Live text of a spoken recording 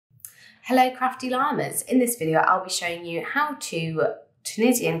Hello Crafty Llamas. In this video I'll be showing you how to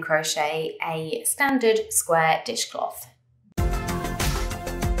Tunisian crochet a standard square dishcloth.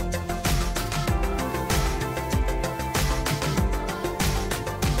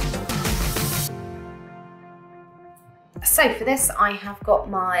 So for this I have got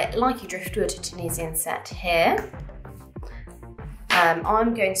my Likey Driftwood Tunisian set here.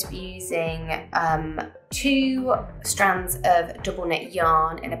 I'm going to be using 2 strands of double knit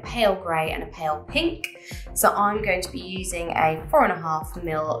yarn in a pale grey and a pale pink. So I'm going to be using a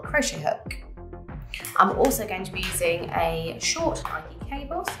 4.5mm crochet hook. I'm also going to be using a short Nike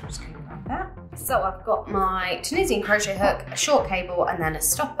cable, so I'm just going to grab that. So I've got my Tunisian crochet hook, a short cable and then a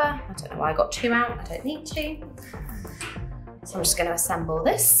stopper. I don't know why I got 2 out, I don't need to. So I'm just going to assemble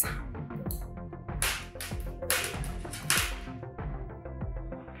this.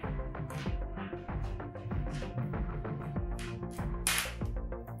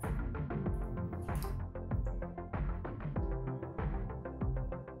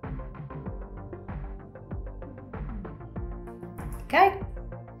 Okay,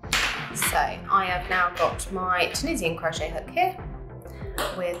 so I have now got my Tunisian crochet hook here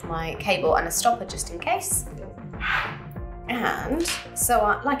with my cable and a stopper just in case. And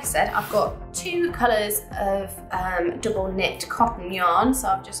so like I said, I've got 2 colours of double knit cotton yarn. So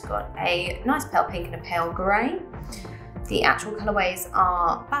I've just got a nice pale pink and a pale grey. The actual colourways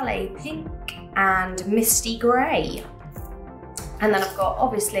are ballet pink and misty grey. And then I've got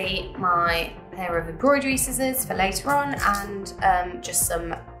obviously my pair of embroidery scissors for later on and just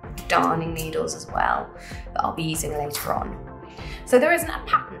some darning needles as well that I'll be using later on. So there isn't a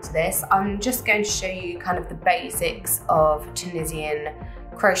pattern to this, I'm just going to show you kind of the basics of Tunisian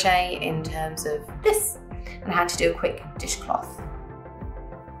crochet in terms of this and how to do a quick dishcloth.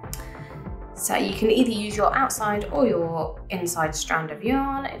 So you can either use your outside or your inside strand of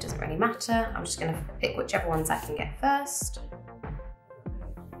yarn, it doesn't really matter. I'm just going to pick whichever ones I can get first.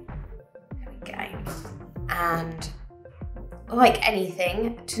 And like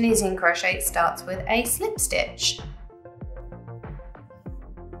anything, Tunisian crochet starts with a slip stitch.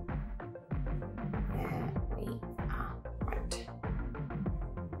 There we are, right.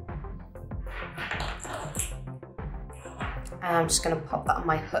 And I'm just going to pop that on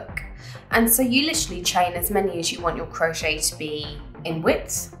my hook. And so you literally chain as many as you want your crochet to be in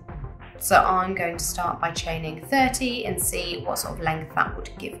width. So I'm going to start by chaining 30 and see what sort of length that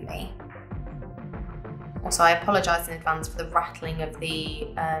would give me. Also, I apologise in advance for the rattling of the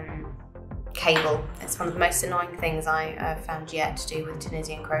cable. It's one of the most annoying things I have found yet to do with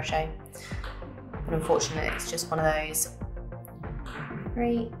Tunisian crochet. But unfortunately, it's just one of those.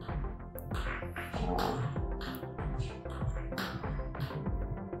 3, 4,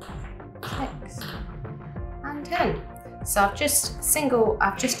 6, and 10. So I've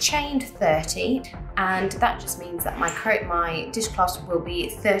just chained 30, and that just means that my dishcloth will be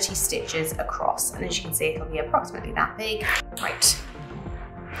 30 stitches across, and as you can see it'll be approximately that big. Right,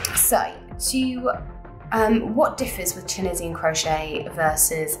 so what differs with Tunisian crochet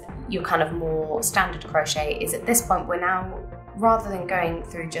versus your kind of more standard crochet is at this point we're now, rather than going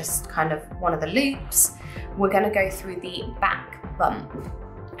through just kind of one of the loops, we're going to go through the back bump.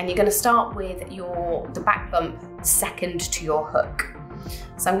 And you're going to start with the back bump second to your hook.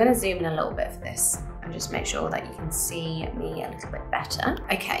 So I'm going to zoom in a little bit for this and just make sure that you can see me a little bit better.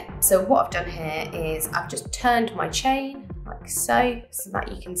 Okay, so what I've done here is I've just turned my chain like so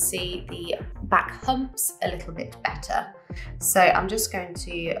that you can see the back humps a little bit better. So I'm just going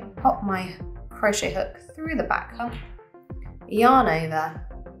to pop my crochet hook through the back hump, yarn over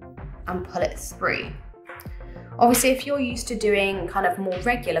and pull it through. Obviously, if you're used to doing kind of more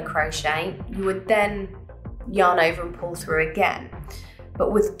regular crochet, you would then yarn over and pull through again.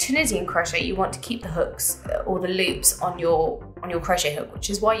 But with Tunisian crochet, you want to keep the hooks or the loops on your crochet hook, which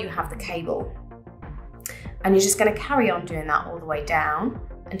is why you have the cable. And you're just going to carry on doing that all the way down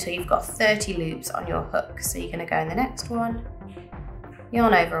until you've got 30 loops on your hook. So you're going to go in the next one,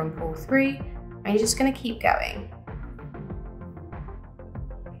 yarn over and pull through, and you're just going to keep going.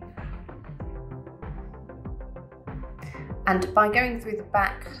 And by going through the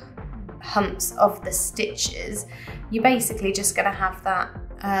back humps of the stitches, you're basically just going to have that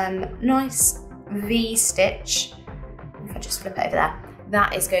nice V stitch. If I just flip it over there,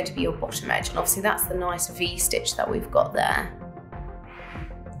 that is going to be your bottom edge. And obviously that's the nice V stitch that we've got there.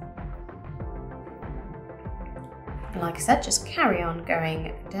 And like I said, just carry on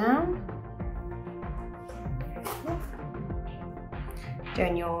going down.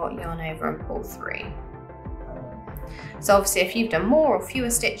 Doing your yarn over and pull through. So obviously if you've done more or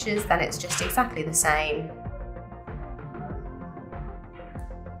fewer stitches, then it's just exactly the same.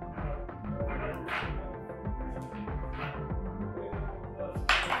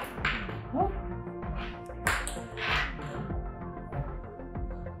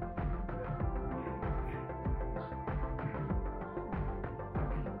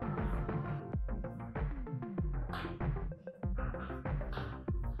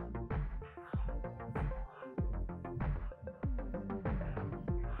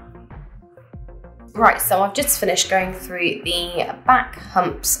 Right, so I've just finished going through the back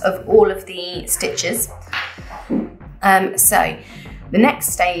humps of all of the stitches. So the next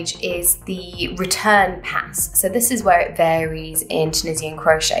stage is the return pass. So this is where it varies in Tunisian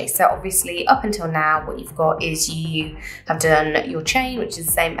crochet. So obviously up until now, what you've got is you have done your chain, which is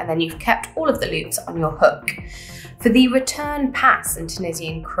the same, and then you've kept all of the loops on your hook. For the return pass in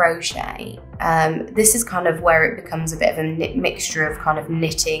Tunisian crochet, this is kind of where it becomes a bit of a mixture of kind of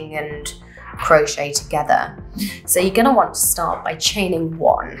knitting and crochet together. So you're going to want to start by chaining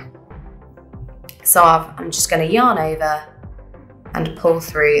one. So I'm just going to yarn over and pull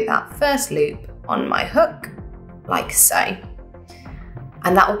through that first loop on my hook, like so.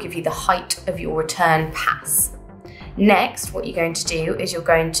 And that will give you the height of your return pass. Next, what you're going to do is you're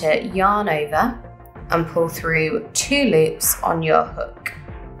going to yarn over and pull through 2 loops on your hook.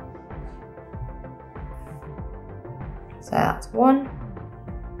 So that's 1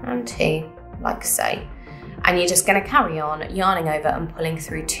 and 2. Like so. And you're just going to carry on yarning over and pulling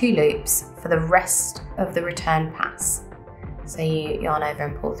through 2 loops for the rest of the return pass. So you yarn over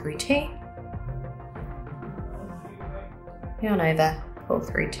and pull through 2, yarn over, pull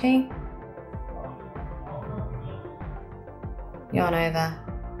through 2, yarn over,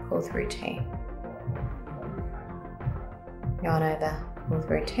 pull through 2, yarn over, pull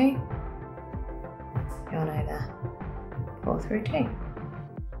through 2, yarn over, pull through 2.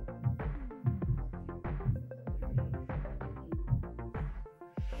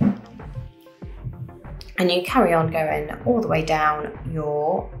 And you carry on going all the way down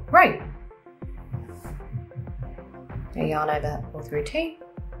your row. So yarn over, pull through 2,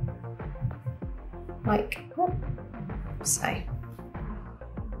 like so.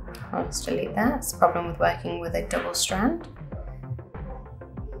 I'll just delete that. It's a problem with working with a double strand.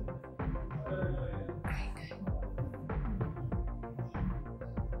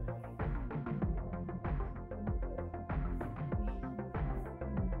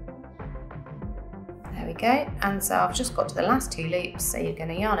 There we go, and so I've just got to the last 2 loops, so you're going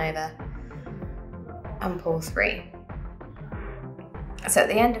to yarn over and pull through. So at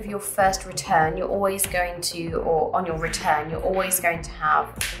the end of your first return, you're always going to, or on your return, you're always going to have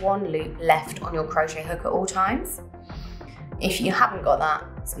 1 loop left on your crochet hook at all times. If you haven't got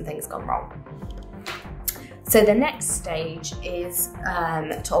that, something's gone wrong. So the next stage is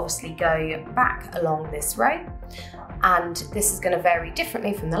to obviously go back along this row. And this is going to vary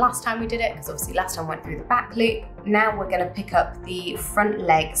differently from the last time we did it, because obviously last time we went through the back loop. Now we're going to pick up the front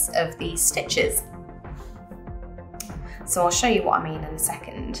legs of these stitches. So I'll show you what I mean in a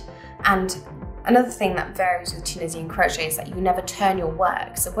second. And another thing that varies with Tunisian crochet is that you never turn your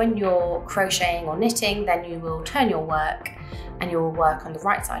work. So when you're crocheting or knitting, then you will turn your work and you will work on the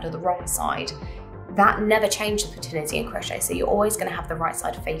right side or the wrong side. That never changes for Tunisian crochet, so you're always going to have the right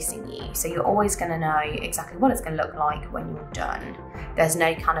side facing you. So you're always going to know exactly what it's going to look like when you're done. There's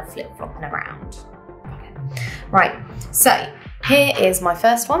no kind of flip-flopping around. Okay. Right, so here is my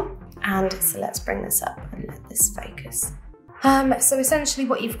first one, and so let's bring this up and let this focus. So essentially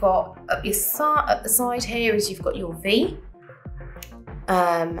what you've got up the side here is you've got your V,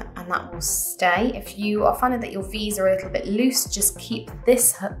 and that will stay. If you are finding that your V's are a little bit loose, just keep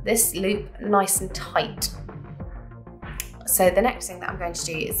this loop nice and tight. So the next thing that I'm going to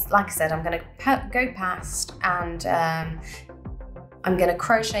do is, like I said, I'm going to go past and I'm going to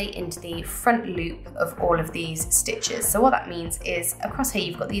crochet into the front loop of all of these stitches. So what that means is across here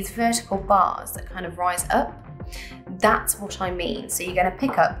you've got these vertical bars that kind of rise up. That's what I mean. So you're going to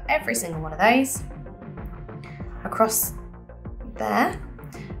pick up every single one of those across there,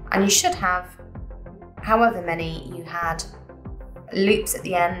 and you should have however many you had loops at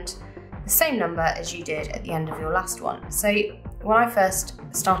the end, the same number as you did at the end of your last one. So when I first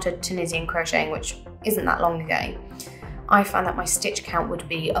started Tunisian crocheting, which isn't that long ago, I found that my stitch count would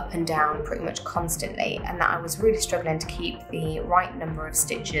be up and down pretty much constantly, and that I was really struggling to keep the right number of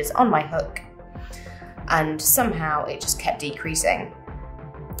stitches on my hook, and somehow it just kept decreasing.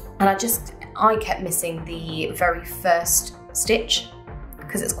 And I kept missing the very first stitch,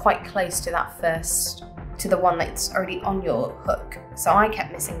 because it's quite close to that to the one that's already on your hook. So I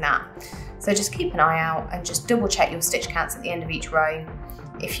kept missing that. So just keep an eye out and just double check your stitch counts at the end of each row.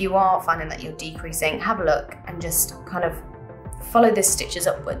 If you are finding that you're decreasing, have a look and just kind of follow the stitches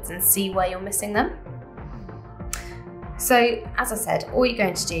upwards and see where you're missing them. So as I said, all you're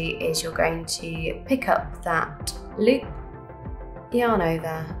going to do is you're going to pick up that loop, yarn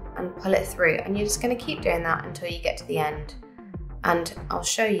over and pull it through, and you're just going to keep doing that until you get to the end. And I'll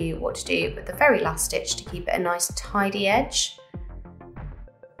show you what to do with the very last stitch to keep it a nice tidy edge.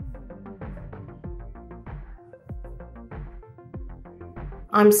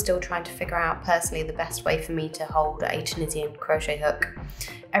 I'm still trying to figure out personally the best way for me to hold a Tunisian crochet hook.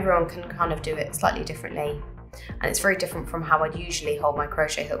 Everyone can kind of do it slightly differently, and it's very different from how I'd usually hold my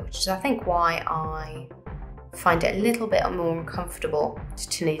crochet hook, which is I think why I find it a little bit more uncomfortable to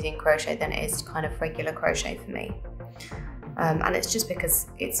Tunisian crochet than it is to kind of regular crochet for me. And it's just because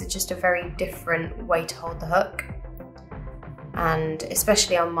it's just a very different way to hold the hook, and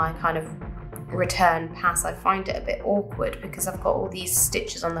especially on my kind of return pass I find it a bit awkward because I've got all these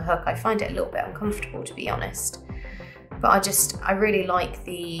stitches on the hook. I find it a little bit uncomfortable, to be honest, but I really like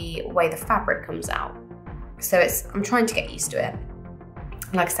the way the fabric comes out, so I'm trying to get used to it.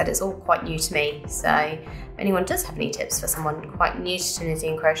 Like I said, it's all quite new to me, so if anyone does have any tips for someone quite new to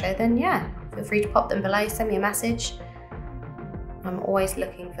Tunisian crochet, then yeah, feel free to pop them below, send me a message. I'm always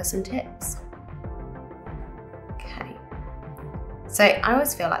looking for some tips. Okay, so I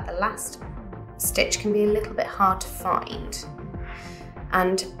always feel like the last stitch can be a little bit hard to find,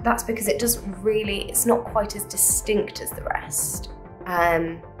 and that's because it's not quite as distinct as the rest.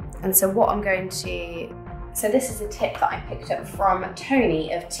 And so what I'm going to, so this is a tip that I picked up from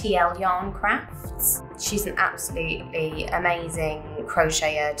Tony of TL Yarn Crafts. She's an absolutely amazing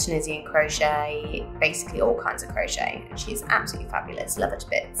crocheter, Tunisian crochet, basically all kinds of crochet. She's absolutely fabulous, love her to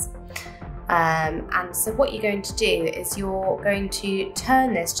bits. And so what you're going to do is you're going to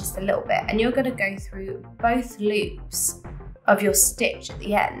turn this just a little bit, and you're going to go through both loops of your stitch at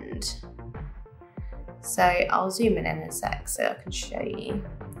the end. So I'll zoom in a sec so I can show you.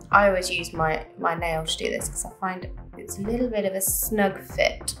 I always use my nail to do this because I find it's a little bit of a snug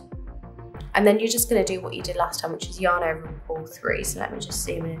fit. And then you're just going to do what you did last time, which is yarn over and pull through. So let me just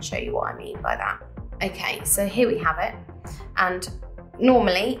zoom in and show you what I mean by that. Okay, so here we have it. And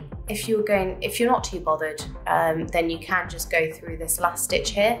normally, if you're not too bothered, then you can just go through this last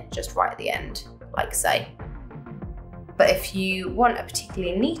stitch here, just right at the end, like so. But if you want a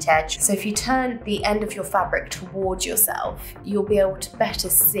particularly neat edge, so if you turn the end of your fabric towards yourself, you'll be able to better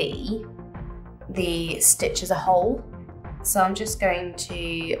see the stitch as a whole. So I'm just going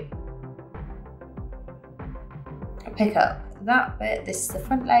to pick up that bit, this is the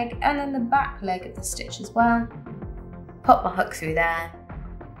front leg, and then the back leg of the stitch as well. Pop my hook through there,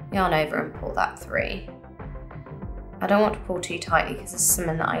 yarn over and pull that through. I don't want to pull too tightly because this is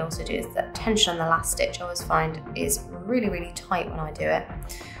something that I also do, is that tension on the last stitch I always find is really, really tight when I do it.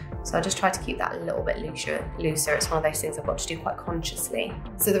 So I just try to keep that a little bit looser. It's one of those things I've got to do quite consciously.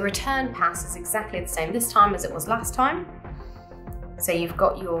 So the return pass is exactly the same this time as it was last time. So you've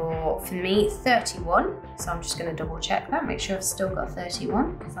got your, for me, 31. So I'm just going to double check that, make sure I've still got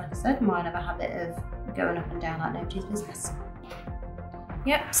 31, because like I said, mine have a habit of going up and down like nobody's business.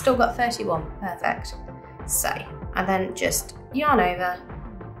 Yep, still got 31, perfect. So, and then just yarn over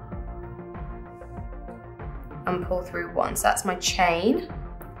and pull through one. So that's my chain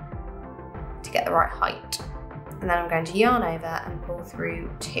to get the right height. And then I'm going to yarn over and pull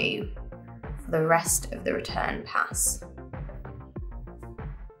through 2 for the rest of the return pass.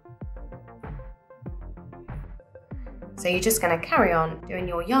 So you're just going to carry on doing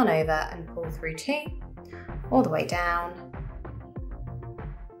your yarn over and pull through 2 all the way down,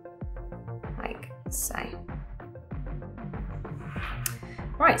 like so.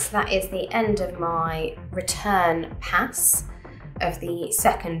 Right, so that is the end of my return pass of the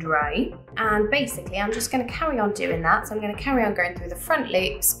second row, and basically I'm just going to carry on doing that. So I'm going to carry on going through the front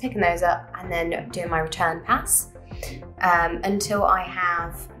loops, picking those up, and then doing my return pass until I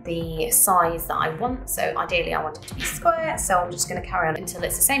have the size that I want. So ideally I want it to be square, so I'm just going to carry on until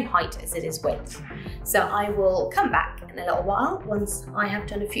it's the same height as it is width. So I will come back in a little while once I have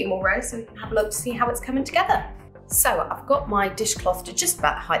done a few more rows so we can have a look to see how it's coming together. So I've got my dishcloth to just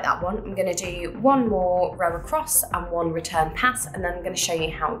about the height that one. I'm going to do one more row across and one return pass, and then I'm going to show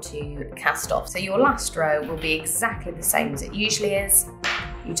you how to cast off. So your last row will be exactly the same as it usually is.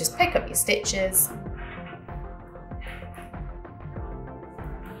 You just pick up your stitches,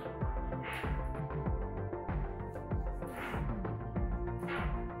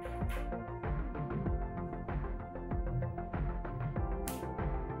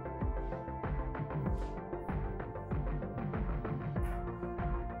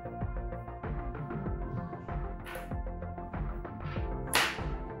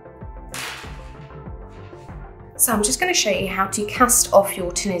 So I'm just going to show you how to cast off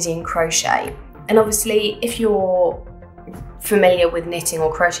your Tunisian crochet. And obviously if you're familiar with knitting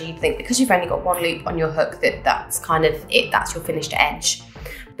or crochet, you'd think because you've only got one loop on your hook that's kind of it, that's your finished edge.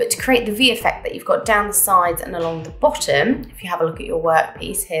 But to create the V effect that you've got down the sides and along the bottom, if you have a look at your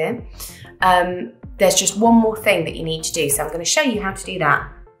workpiece here, there's just one more thing that you need to do. So I'm going to show you how to do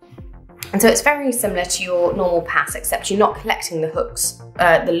that. And so it's very similar to your normal pass, except you're not collecting the hooks,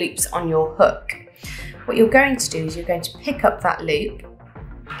 the loops on your hook. What you're going to do is you're going to pick up that loop,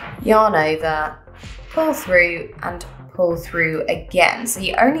 yarn over, pull through and pull through again. So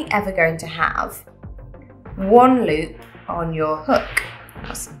you're only ever going to have one loop on your hook.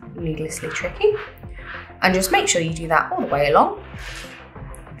 That's needlessly tricky. And just make sure you do that all the way along.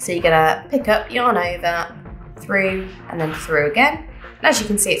 So you're gonna pick up, yarn over, through, and then through again. And as you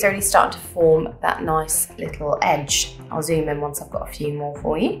can see, it's already starting to form that nice little edge. I'll zoom in once I've got a few more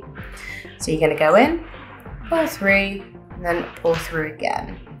for you. So you're gonna go in, pull through, and then pull through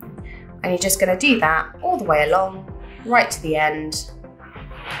again. And you're just gonna do that all the way along, right to the end.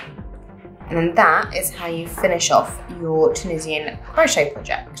 And then that is how you finish off your Tunisian crochet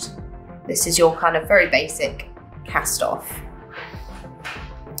project. This is your kind of very basic cast off.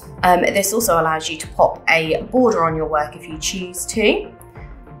 This also allows you to pop a border on your work if you choose to.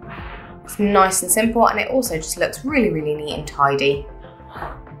 It's nice and simple, and it also just looks really, really neat and tidy.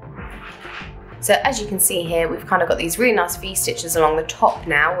 So as you can see here, we've kind of got these really nice V-stitches along the top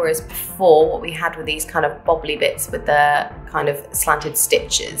now, whereas before what we had were these kind of bobbly bits with the kind of slanted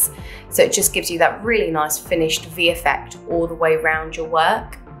stitches. So it just gives you that really nice finished V effect all the way around your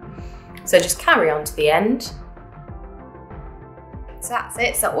work. So just carry on to the end. So that's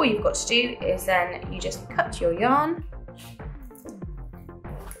it. So all you've got to do is then you just cut your yarn.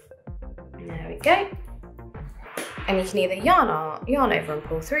 There we go. And you can either yarn over and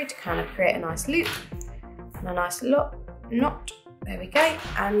pull through to kind of create a nice loop and a nice knot. There we go.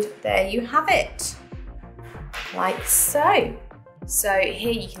 And there you have it, like so. So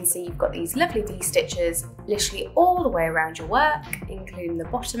here you can see you've got these lovely V-stitches literally all the way around your work, including the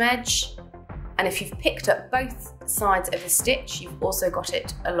bottom edge. And if you've picked up both sides of a stitch, you've also got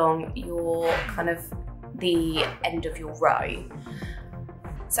it along your kind of the end of your row.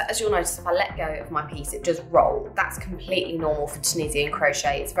 So as you'll notice, if I let go of my piece, it does roll. That's completely normal for Tunisian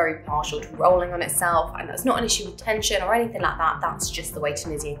crochet. It's very partial to rolling on itself, and that's not an issue with tension or anything like that. That's just the way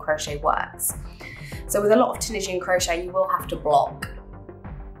Tunisian crochet works. So with a lot of Tunisian crochet, you will have to block.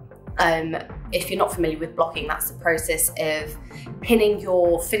 If you're not familiar with blocking, that's the process of pinning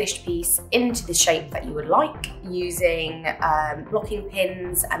your finished piece into the shape that you would like using blocking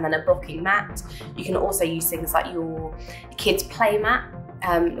pins and then a blocking mat. You can also use things like your kids' play mat,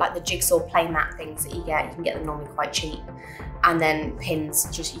 like the jigsaw play mat things that you can get them normally quite cheap. And then pins,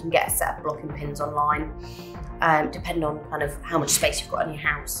 just you can get a set of blocking pins online, depending on kind of how much space you've got in your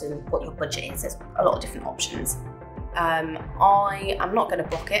house and what your budget is. There's a lot of different options. I am not going to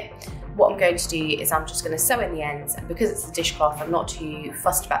block it. What I'm going to do is I'm just going to sew in the ends, and because it's a dishcloth, I'm not too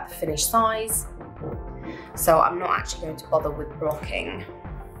fussed about the finished size, so I'm not actually going to bother with blocking.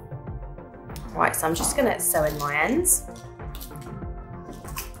 Right, so I'm just going to sew in my ends.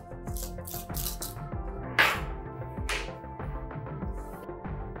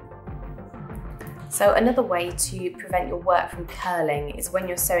 So another way to prevent your work from curling is when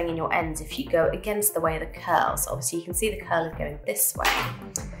you're sewing in your ends, if you go against the way of the curl. So obviously you can see the curl is going this way.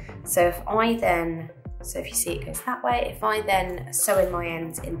 So if you see it goes that way, if I then sew in my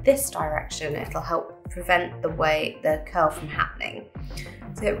ends in this direction, it'll help prevent the curl from happening.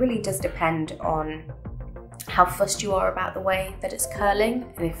 So it really does depend on how fussed you are about the way that it's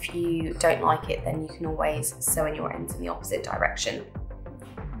curling. And if you don't like it, then you can always sew in your ends in the opposite direction.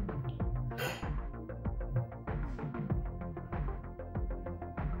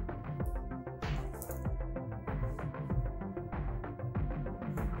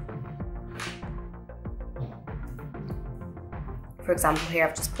 For example, here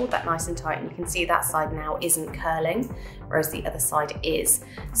I've just pulled that nice and tight, and you can see that side now isn't curling, whereas the other side is.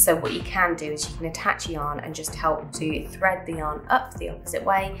 So what you can do is you can attach yarn and just help to thread the yarn up the opposite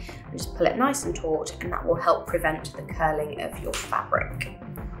way and just pull it nice and taut, and that will help prevent the curling of your fabric.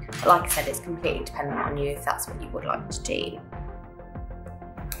 But like I said, it's completely dependent on you if that's what you would like to do.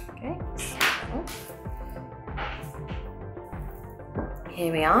 Okay, so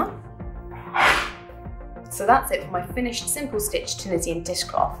here we are. So that's it for my finished simple stitch Tunisian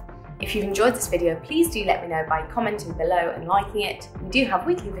dishcloth. If you've enjoyed this video, please do let me know by commenting below and liking it. We do have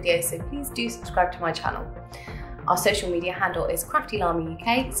weekly videos, so please do subscribe to my channel. Our social media handle is Crafty Llama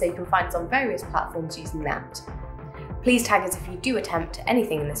UK, so you can find us on various platforms using that. Please tag us if you do attempt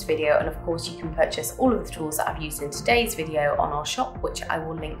anything in this video, and of course you can purchase all of the tools that I've used in today's video on our shop, which I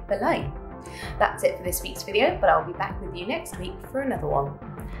will link below. That's it for this week's video, but I'll be back with you next week for another one.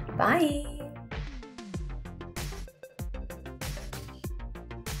 Bye!